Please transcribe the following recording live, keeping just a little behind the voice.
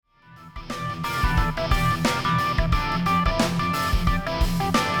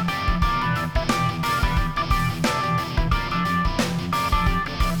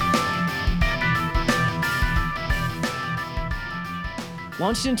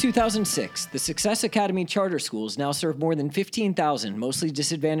Launched in 2006, the Success Academy charter schools now serve more than 15,000 mostly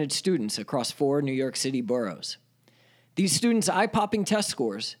disadvantaged students across 4 New York City boroughs. These students' eye-popping test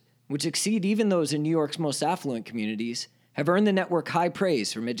scores, which exceed even those in New York's most affluent communities, have earned the network high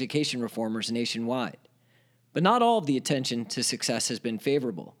praise from education reformers nationwide. But not all of the attention to success has been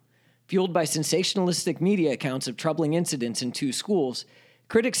favorable. Fueled by sensationalistic media accounts of troubling incidents in 2 schools,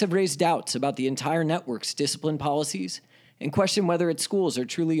 critics have raised doubts about the entire network's discipline policies and question whether its schools are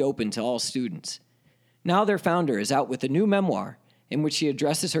truly open to all students. Now their founder is out with a new memoir in which she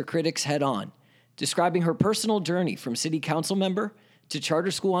addresses her critics head-on, describing her personal journey from city council member to charter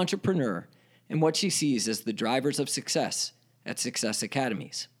school entrepreneur and what she sees as the drivers of success at Success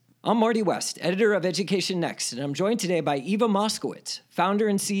Academies. I'm Marty West, editor of Education Next, and I'm joined today by Eva Moskowitz, founder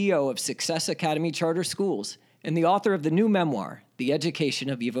and CEO of Success Academy Charter Schools and the author of the new memoir, The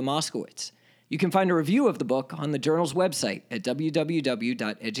Education of Eva Moskowitz. You can find a review of the book on the journal's website at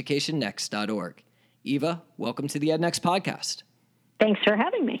www.educationnext.org. Eva, welcome to the EdNext podcast. Thanks for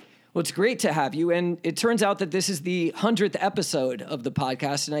having me. Well, it's great to have you, and it turns out that this is the 100th episode of the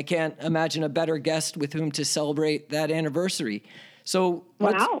podcast, and I can't imagine a better guest with whom to celebrate that anniversary. So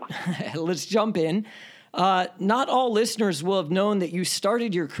let's jump in. Not all listeners will have known that you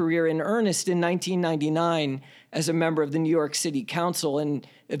started your career in earnest in 1999 as a member of the New York City Council and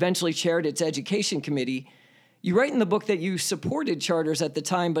eventually chaired its education committee. You write in the book that you supported charters at the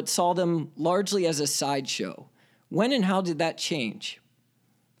time but saw them largely as a sideshow. When and how did that change?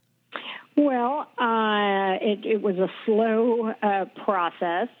 Well, it was a slow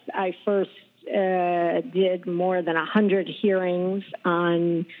process. I first did more than 100 hearings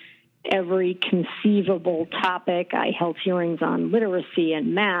on every conceivable topic. I held hearings on literacy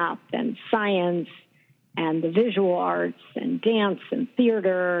and math and science and the visual arts and dance and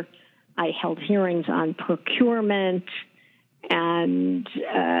theater. I held hearings on procurement, and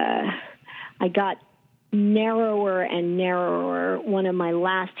I got narrower and narrower. One of my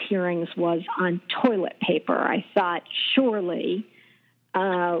last hearings was on toilet paper. I thought surely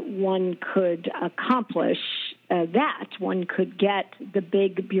one could accomplish that. One could get the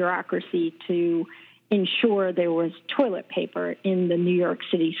big bureaucracy to ensure there was toilet paper in the New York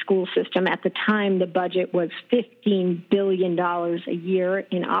City school system. At the time, the budget was $15 billion a year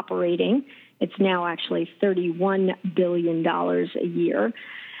in operating. It's now actually $31 billion a year.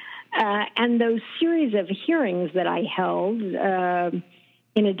 And those series of hearings that I held,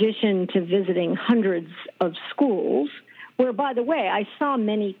 in addition to visiting hundreds of schools, where, by the way, I saw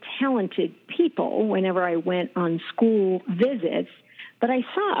many talented people whenever I went on school visits, but I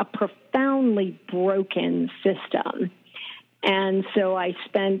saw a profoundly broken system. And so I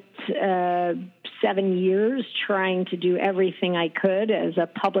spent 7 years trying to do everything I could as a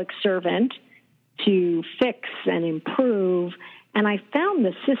public servant to fix and improve, and I found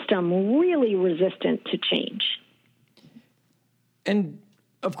the system really resistant to change. And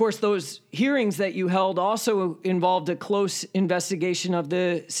of course, those hearings that you held also involved a close investigation of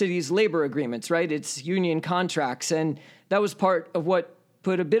the city's labor agreements, right? Its union contracts. And that was part of what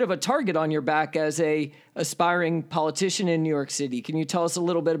put a bit of a target on your back as a aspiring politician in New York City. Can you tell us a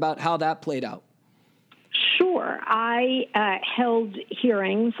little bit about how that played out? Sure. I held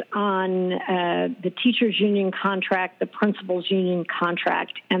hearings on the teachers' union contract, the principals' union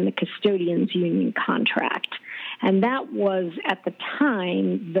contract, and the custodians' union contract. And that was, at the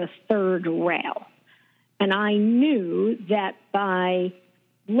time, the third rail. And I knew that by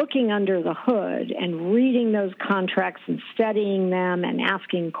looking under the hood and reading those contracts and studying them and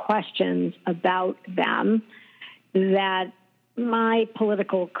asking questions about them, that my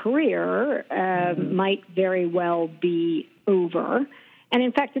political career might very well be over. And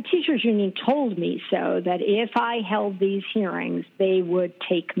in fact, the teachers' union told me so, that if I held these hearings, they would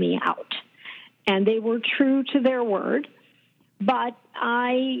take me out. And they were true to their word. But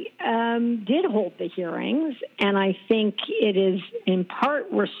I did hold the hearings, and I think it is in part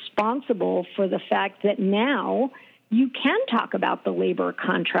responsible for the fact that now you can talk about the labor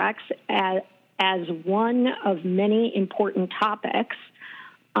contracts as one of many important topics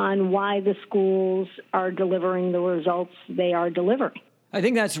on why the schools are delivering the results they are delivering. I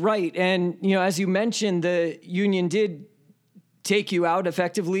think that's right. And, as you mentioned, the union did take you out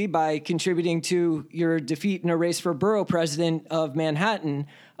effectively by contributing to your defeat in a race for borough president of Manhattan.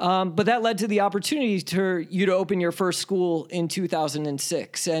 But that led to the opportunity for you to open your first school in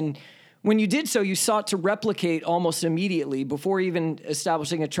 2006. And when you did so, you sought to replicate almost immediately before even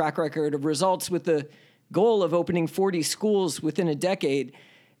establishing a track record of results with the goal of opening 40 schools within a decade.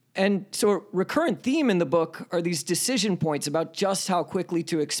 And so a recurrent theme in the book are these decision points about just how quickly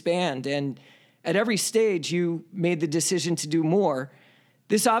to expand. And at every stage, you made the decision to do more.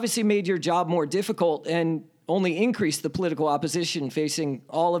 This obviously made your job more difficult and only increased the political opposition facing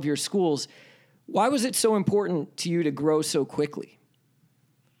all of your schools. Why was it so important to you to grow so quickly?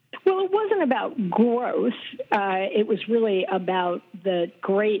 Well, it wasn't about growth. It was really about the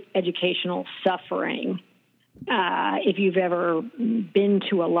great educational suffering. If you've ever been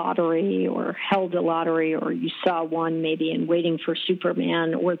to a lottery or held a lottery, or you saw one maybe in Waiting for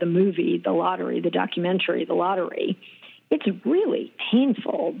Superman, or the movie, The Lottery, the documentary, The Lottery, it's really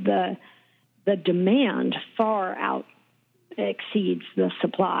painful. The demand far out exceeds the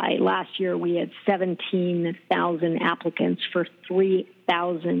supply. Last year, we had 17,000 applicants for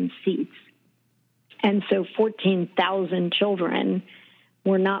 3,000 seats. And so 14,000 children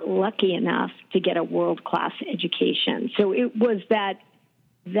were not lucky enough to get a world-class education. So it was that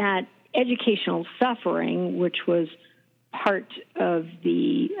educational suffering, which was part of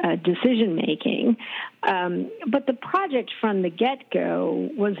the decision-making. But the project from the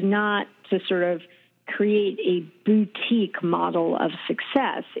get-go was not to sort of create a boutique model of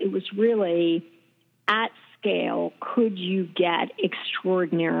success. It was really, at scale, could you get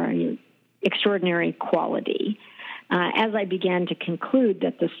extraordinary quality? As I began to conclude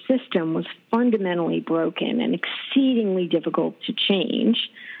that the system was fundamentally broken and exceedingly difficult to change,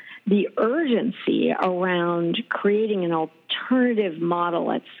 the urgency around creating an alternative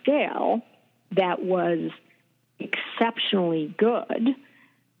model at scale that was exceptionally good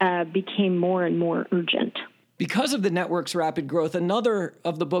became more and more urgent. Because of the network's rapid growth, another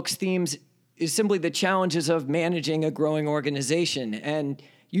of the book's themes is simply the challenges of managing a growing organization. And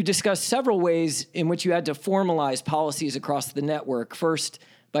you discuss several ways in which you had to formalize policies across the network. First,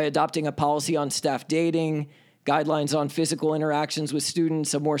 by adopting a policy on staff dating, guidelines on physical interactions with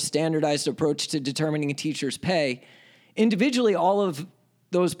students, a more standardized approach to determining a teacher's pay. Individually, all of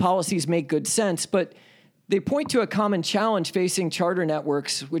those policies make good sense, but they point to a common challenge facing charter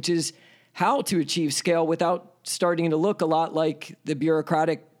networks, which is how to achieve scale without starting to look a lot like the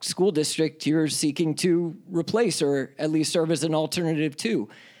bureaucratic school district you're seeking to replace, or at least serve as an alternative to.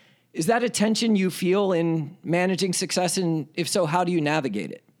 Is that a tension you feel in managing success? And if so, how do you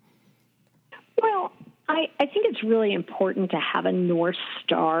navigate it? Well, I think it's really important to have a North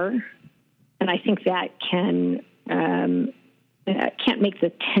Star, and I think that can't make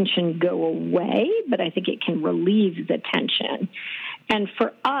the tension go away, but I think it can relieve the tension. And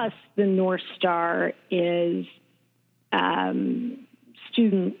for us, the North Star is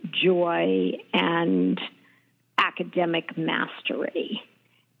student joy and academic mastery.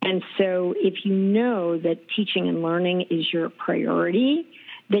 And so if you know that teaching and learning is your priority,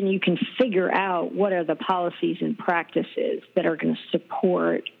 then you can figure out what are the policies and practices that are going to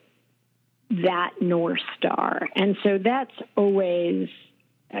support that North Star. And so that's always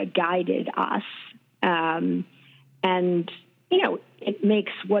guided us. And, it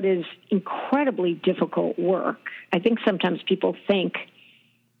makes what is incredibly difficult work. I think sometimes people think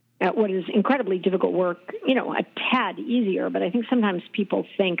what is incredibly difficult work, a tad easier, but I think sometimes people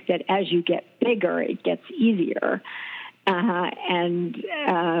think that as you get bigger, it gets easier.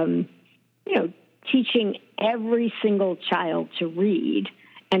 Teaching every single child to read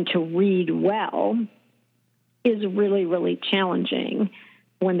and to read well is really, really challenging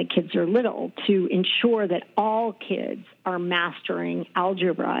when the kids are little. To ensure that all kids are mastering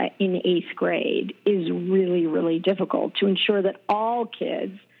algebra in 8th grade is really, really difficult. To ensure that all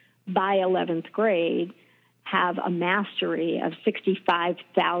kids by 11th grade have a mastery of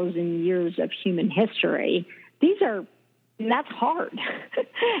 65,000 years of human history, that's hard.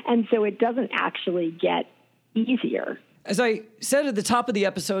 And so it doesn't actually get easier. As I said at the top of the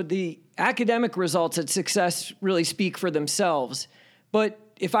episode, the academic results at Success really speak for themselves. But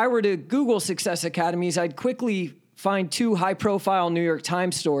if I were to Google Success Academies, I'd quickly find 2 high-profile New York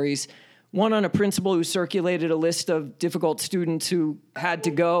Times stories, one on a principal who circulated a list of difficult students who had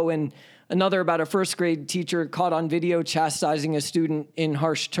to go, and another about a first-grade teacher caught on video chastising a student in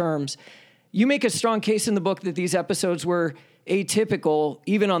harsh terms. You make a strong case in the book that these episodes were atypical,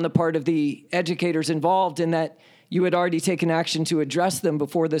 even on the part of the educators involved, and that you had already taken action to address them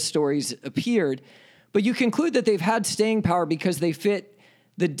before the stories appeared. But you conclude that they've had staying power because they fit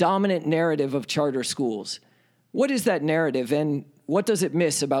the dominant narrative of charter schools. What is that narrative, and what does it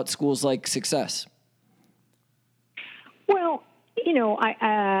miss about schools like Success? Well,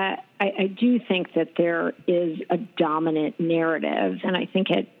 I do think that there is a dominant narrative, and I think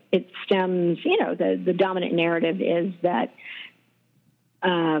it stems, the dominant narrative is that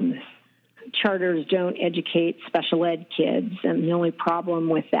charters don't educate special ed kids, and the only problem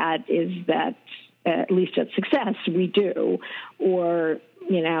with that is that, at least at Success, we do. Or,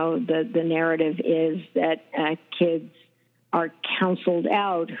 the narrative is that kids are counseled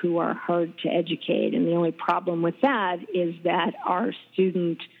out who are hard to educate. And the only problem with that is that our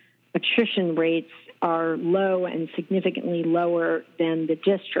student attrition rates are low and significantly lower than the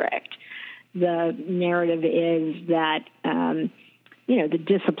district. The narrative is that, the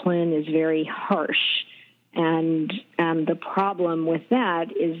discipline is very harsh. And the problem with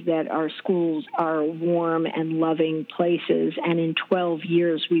that is that our schools are warm and loving places, and in 12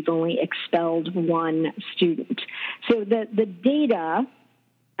 years, we've only expelled one student. So the data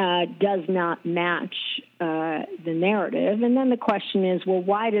does not match the narrative. And then the question is, well,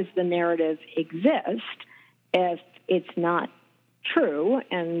 why does the narrative exist if it's not true?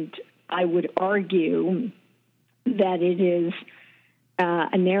 And I would argue that it is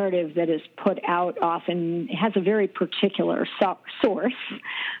a narrative that is put out often has a very particular source,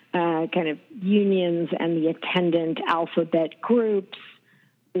 kind of unions and the attendant alphabet groups,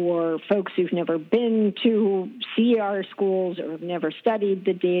 or folks who've never been to see our schools or have never studied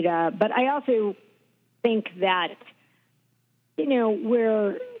the data. But I also think that,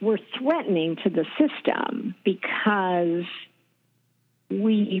 we're threatening to the system because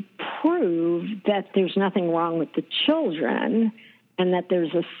we prove that there's nothing wrong with the children and that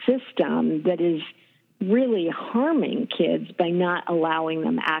there's a system that is really harming kids by not allowing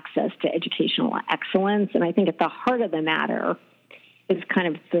them access to educational excellence. And I think at the heart of the matter is kind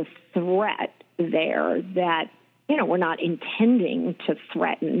of the threat there that, we're not intending to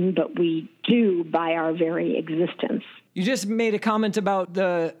threaten, but we do by our very existence. You just made a comment about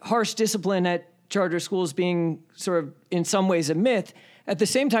the harsh discipline at charter schools being sort of in some ways a myth. At the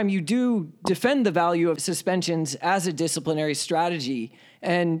same time, you do defend the value of suspensions as a disciplinary strategy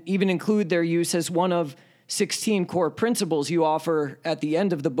and even include their use as one of 16 core principles you offer at the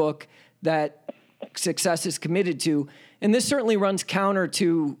end of the book that success is committed to. And this certainly runs counter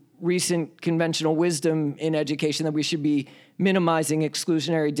to recent conventional wisdom in education that we should be minimizing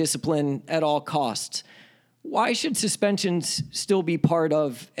exclusionary discipline at all costs. Why should suspensions still be part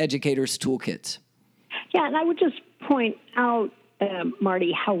of educators' toolkits? Yeah, and I would just point out,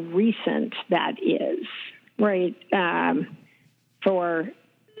 Marty, how recent that is, right?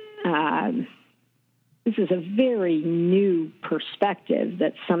 This is a very new perspective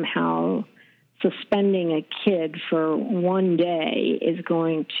that somehow suspending a kid for one day is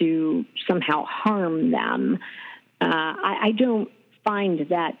going to somehow harm them. I don't find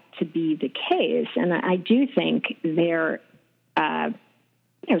that to be the case, and I do think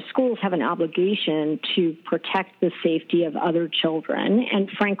schools have an obligation to protect the safety of other children and,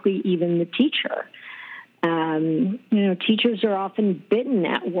 frankly, even the teacher. Teachers are often bitten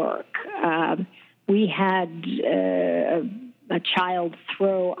at work. We had a child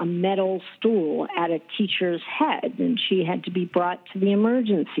throw a metal stool at a teacher's head, and she had to be brought to the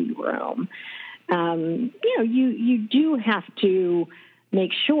emergency room. You do have to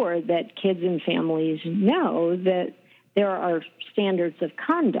make sure that kids and families know that there are standards of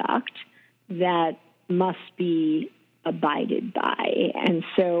conduct that must be abided by. And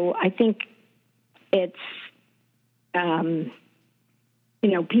so I think it's,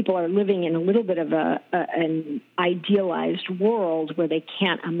 people are living in a little bit of an idealized world where they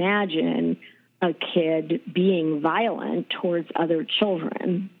can't imagine a kid being violent towards other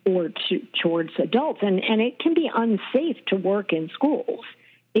children or towards adults. And it can be unsafe to work in schools.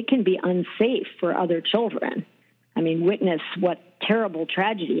 It can be unsafe for other children. I mean, witness what terrible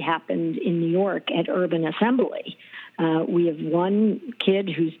tragedy happened in New York at Urban Assembly. We have one kid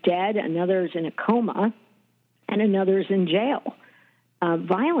who's dead, another's in a coma, and another's in jail.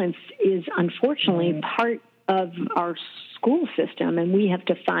 Violence is unfortunately part of our school system, and we have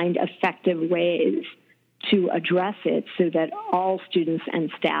to find effective ways to address it so that all students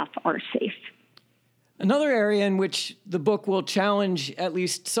and staff are safe. Another area in which the book will challenge at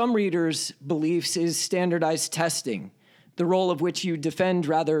least some readers' beliefs is standardized testing, the role of which you defend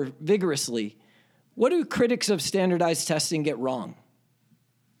rather vigorously. What do critics of standardized testing get wrong?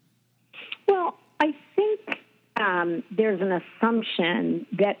 Well, I think there's an assumption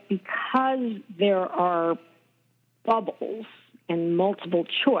that because there are bubbles and multiple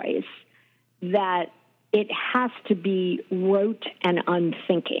choice, that it has to be rote and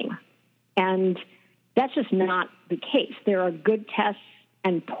unthinking. And that's just not the case. There are good tests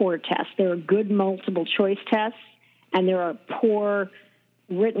and poor tests. There are good multiple choice tests, and there are poor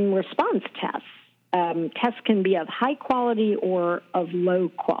written response tests. Tests can be of high quality or of low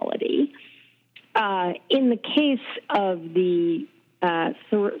quality. In the case of the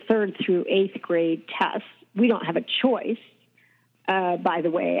third through eighth grade tests, we don't have a choice, by the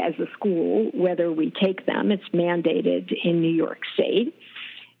way, as a school, whether we take them. It's mandated in New York State.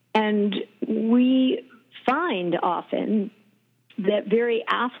 And we find often that very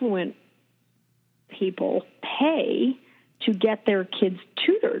affluent people pay to get their kids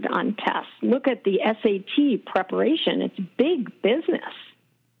tutored on tests. Look at the SAT preparation. It's big business.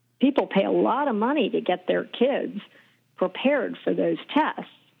 People pay a lot of money to get their kids prepared for those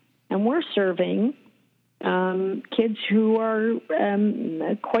tests. And we're serving kids who are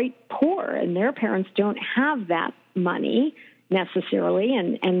quite poor, and their parents don't have that money necessarily,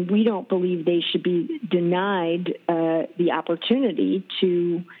 and we don't believe they should be denied the opportunity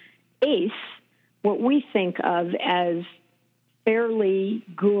to ace what we think of as fairly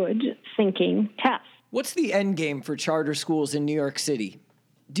good thinking tests. What's the end game for charter schools in New York City?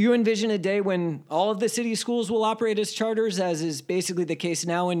 Do you envision a day when all of the city schools will operate as charters, as is basically the case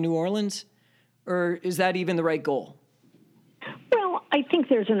now in New Orleans? Or is that even the right goal? Well, I think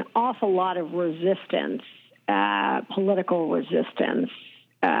there's an awful lot of resistance, political resistance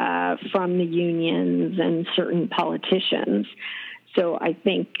from the unions and certain politicians. So I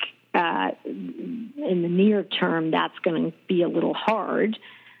think in the near term, that's going to be a little hard.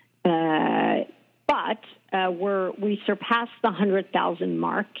 But we surpassed the 100,000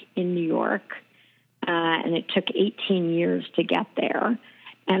 mark in New York, and it took 18 years to get there.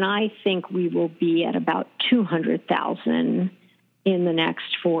 And I think we will be at about 200,000 in the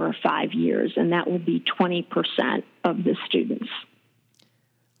next 4 or 5 years, and that will be 20% of the students.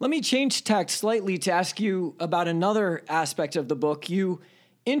 Let me change tack slightly to ask you about another aspect of the book. You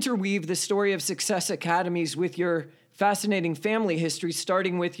interweave the story of success academies with your fascinating family history,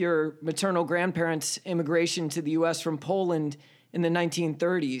 starting with your maternal grandparents' immigration to the U.S. from Poland in the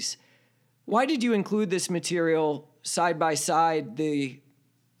 1930s. Why did you include this material side by side the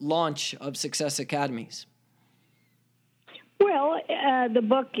launch of Success Academies? Well, the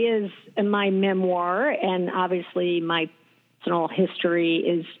book is my memoir, and obviously my personal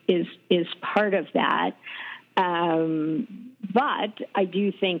history is part of that. But I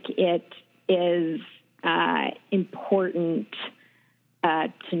do think it is important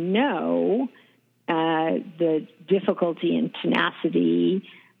to know the difficulty and tenacity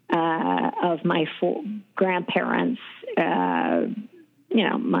of my grandparents.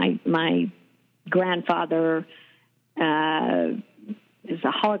 My grandfather is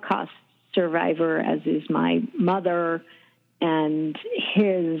a Holocaust survivor, as is my mother, and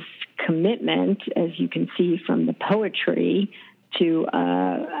his commitment, as you can see from the poetry, to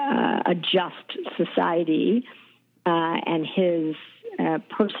a just society and his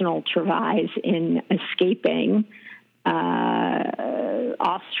personal travails in escaping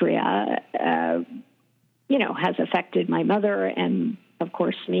Austria, has affected my mother and, of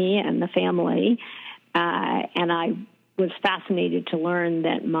course, me and the family. And I was fascinated to learn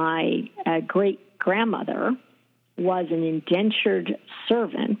that my great-grandmother was an indentured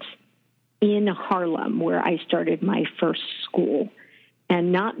servant in Harlem, where I started my first school.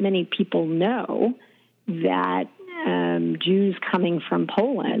 And not many people know that Jews coming from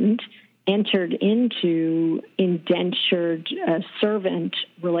Poland entered into indentured servant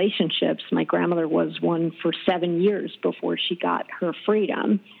relationships. My grandmother was one for 7 years before she got her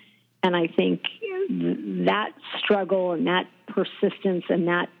freedom. And I think that struggle and that persistence and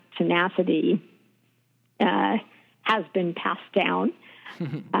that tenacity has been passed down.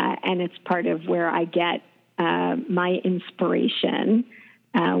 And it's part of where I get my inspiration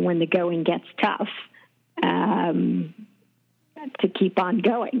when the going gets tough to keep on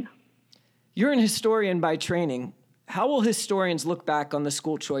going. You're an historian by training. How will historians look back on the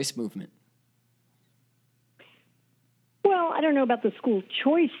school choice movement? Well, I don't know about the school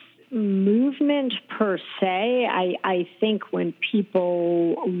choice movement per se. I think when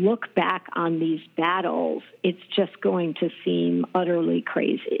people look back on these battles, it's just going to seem utterly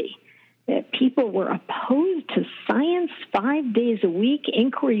crazy. That people were opposed to science 5 days a week,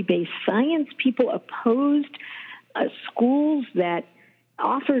 inquiry-based science. People opposed schools that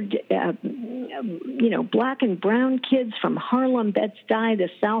offered, black and brown kids from Harlem, Bed-Stuy, the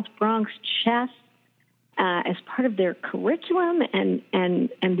South Bronx, chess as part of their curriculum, and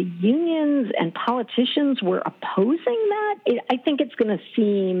the unions and politicians were opposing that. I think it's going to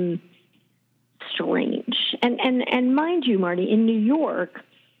seem strange. And mind you, Marty, in New York,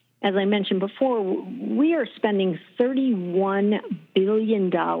 as I mentioned before, we are spending $31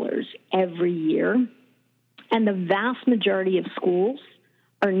 billion every year, and the vast majority of schools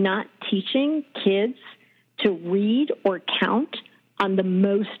are not teaching kids to read or count on the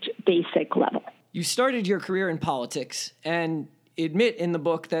most basic level. You started your career in politics and admit in the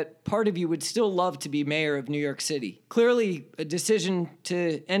book that part of you would still love to be mayor of New York City. Clearly, a decision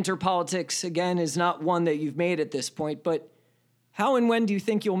to enter politics, again, is not one that you've made at this point, but how and when do you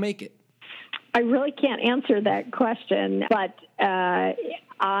think you'll make it? I really can't answer that question, but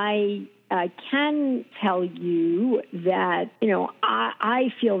I can tell you that,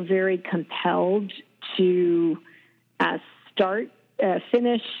 I feel very compelled to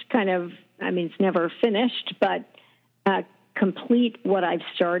finish it's never finished, but complete what I've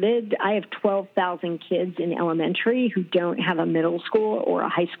started. I have 12,000 kids in elementary who don't have a middle school or a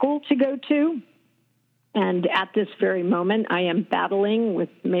high school to go to. And at this very moment, I am battling with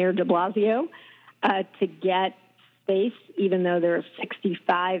Mayor de Blasio to get space, even though there are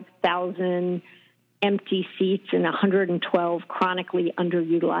 65,000 empty seats in 112 chronically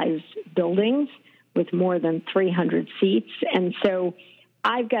underutilized buildings with more than 300 seats. And so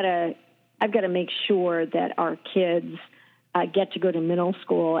I've got to make sure that our kids get to go to middle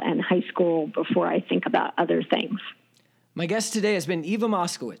school and high school before I think about other things. My guest today has been Eva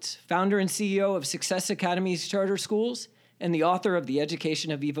Moskowitz, founder and CEO of Success Academy's charter schools and the author of The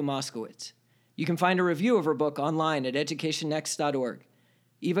Education of Eva Moskowitz. You can find a review of her book online at educationnext.org.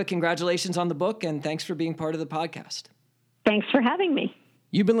 Eva, congratulations on the book, and thanks for being part of the podcast. Thanks for having me.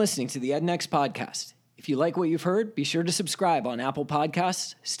 You've been listening to the EdNext podcast. If you like what you've heard, be sure to subscribe on Apple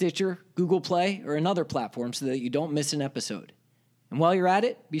Podcasts, Stitcher, Google Play, or another platform so that you don't miss an episode. And while you're at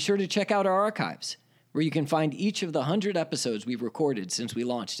it, be sure to check out our archives, where you can find each of the 100 episodes we've recorded since we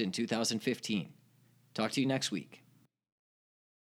launched in 2015. Talk to you next week.